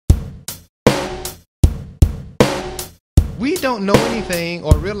we don't know anything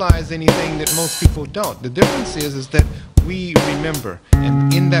or realize anything that most people don't. The difference is that we remember,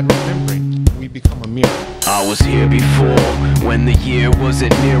 and in that remembering, we become a mirror. I was here before, when the year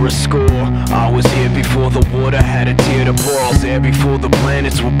wasn't near a score. I was here before the water had a tear to pour. I was there before the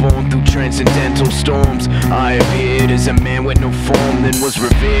planets were born through transcendental storms. I appeared as a man with no form, then was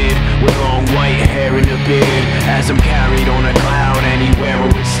revered with long white hair and a beard. As I'm carried on a cloud anywhere I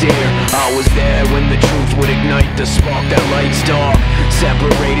would steer, I was there when the truth would ignite the spark that lights dark,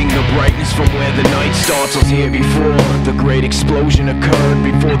 separating the brightness from where the night starts. I was here before the great explosion occurred,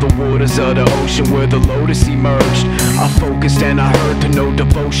 before the waters of the ocean where the lotus emerged. I focused and I heard to know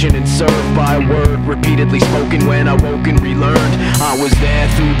devotion and served by a word repeatedly spoken when I woke and relearned. I was there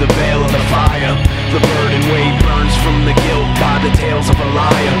through the veil of the fire. The burden weight burns from the guilt by the tales of a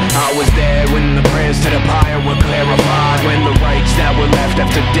liar. I was there when the prayers to the pyre were clarified, when the rights that were left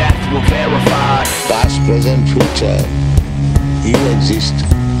after death were verified. Past, present, future, you exist.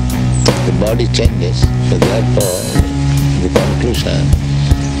 The body changes, so therefore the conclusion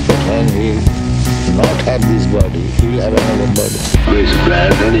that when he will not have this body, he will have another body. His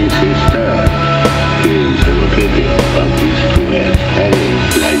brother is his third. He is located from these two men, having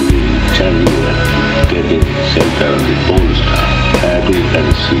like the Acharya getting center of the pole star. That we can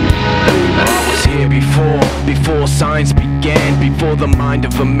see. I was here before science began, before the mind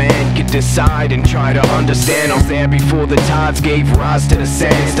of a man could decide and try to understand. I was there before the tides gave rise to the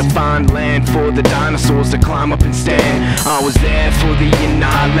sands, to find land for the dinosaurs to climb up and stand. I was there for the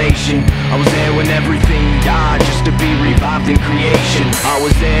annihilation. I was there when everything died, just to be revived in creation. I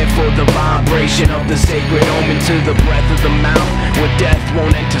was there for the vibration of the sacred omen, to the breath of the mouth where death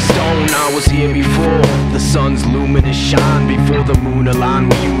won't enter stone. I was here before the sun's luminous shine, before the moon aligned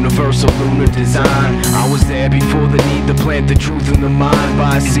with universal lunar design. I was there before the need to plant the truth in the mind,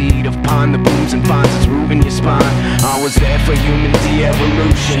 by a seed of pine that blooms and finds its root in your spine. I was there for human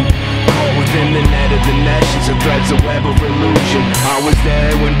de-evolution, caught within the net of the nations and threads a web of illusion. I was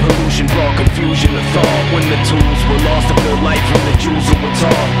there when pollution brought confusion of thought, when the tools were lost to build light from the jewels that were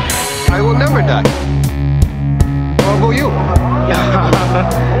taught. I will never die. How about you?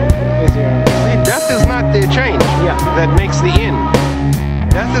 See, death is not the change that makes the end.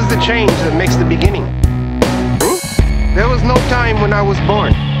 Death is the change that makes the beginning. There was no time when I was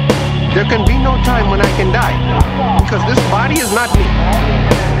born. There can be no time when I can die, because this body is not me.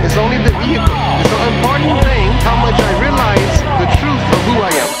 It's only the vehicle. It's an important thing how much I realize the truth of who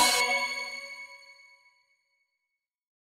I am.